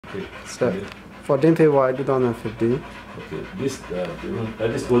Okay. Step 14 February 2015. Okay.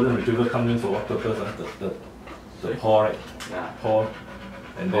 This golden retriever comes in for what purpose? The paw, right? Yeah. Paw.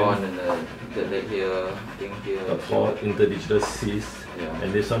 And then the leg here, thing here. the paw, interdigital cysts. Yeah.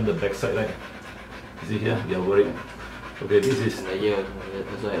 And this one, the back side, right? You see here? You are worried. Okay, this is. And the ear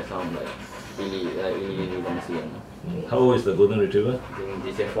also has some like really don't see. How old is the golden retriever? I think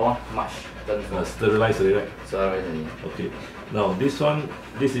this year 4 March. Sterilized already, right? Sterilized already. Okay. Now this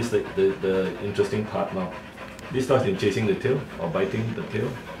is the interesting part now. This dog has been chasing the tail or biting the tail.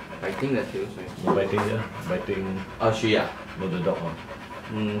 Biting the tail, sorry. No, biting here, biting. Oh, she No, the dog one.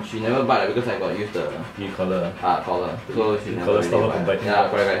 She never bite because I got used the collar. Collar. So she never collar stop her from biting. Yeah,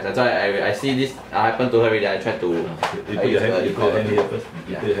 correct. That's why I see this happen to her already. I try to. You put your hand here first.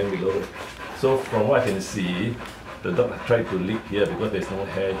 You put your hand below. So from what I can see, the dog tried to lick here because there's no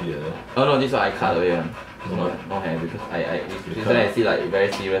hair here. Oh no, this one I cut away. No hair because this one I see like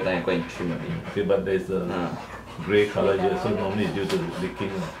very serious, then I go and trim a bit. Okay, but there's a grey color here, so normally it's due to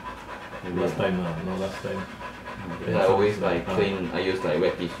licking. Last time. Because I always like clean. I use like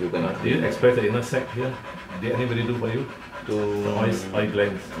wet tissue. Do you express the inner sac here? Did anybody do for you? The oil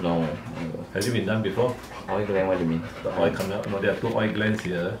glands. No. Has it been done before? Oil gland? What do you mean? The oil coming out. No, there are 2 oil glands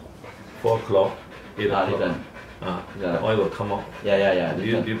here. 4 o'clock, 8 o'clock. The oil will come out. Yeah. Do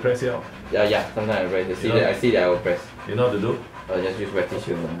you press it out? Yeah. Sometimes I press. I see that I will press. You know how to do? I just use wet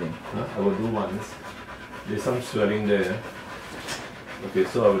tissue or something. I will do once. There's some swelling there. Okay,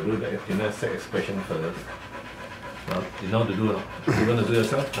 so I will do the inner sac expression first. You know how to do it? You want to do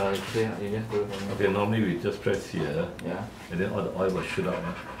yourself? You just do it for me. Okay, normally we just press here. Yeah. And then all the oil will shoot out.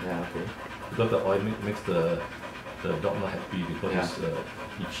 Yeah, okay. Because the oil makes the dog not happy because it's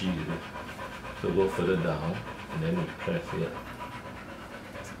itchy. You know? So go further down and then we press here.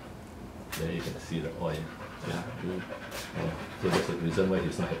 There you can see the oil. Yeah. So that's the reason why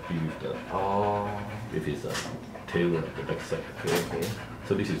he's not happy with his tail at the back side. Okay.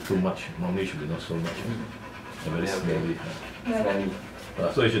 So this is too much. Normally it should be not so much. And very smelly.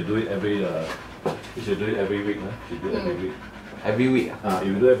 So you should do it every week. You should do it every week. Every week. Every week? If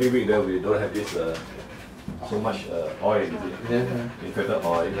you do every week, then we don't have this so much oil. Infected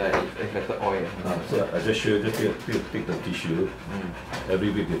oil. Yeah, infected oil. So I just show you, just take the tissue. Every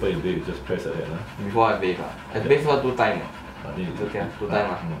week before you bathe, you just press like that. Before I bathe? I bathe for 2 times. It's okay, 2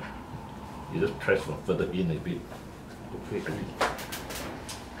 times. You just press from further in a bit.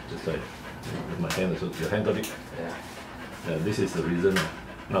 Just like with my hand also. Your hand got it? Yeah. This is the reason.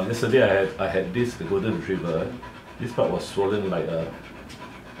 Now yesterday I had this golden retriever. This part was swollen like a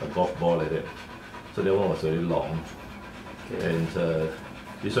golf ball like that. So that one was very long. Okay. And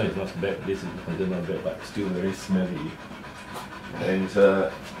this one is not bad. This is not bad, but still very smelly. And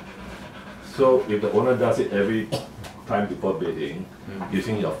so if the owner does it every time before bathing,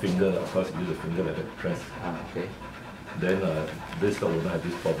 using your finger, of course, use the finger like that, press. Okay. Then this dog will not have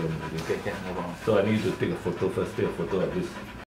this problem. Okay, no problem. So I need to take a photo first. Take a photo of this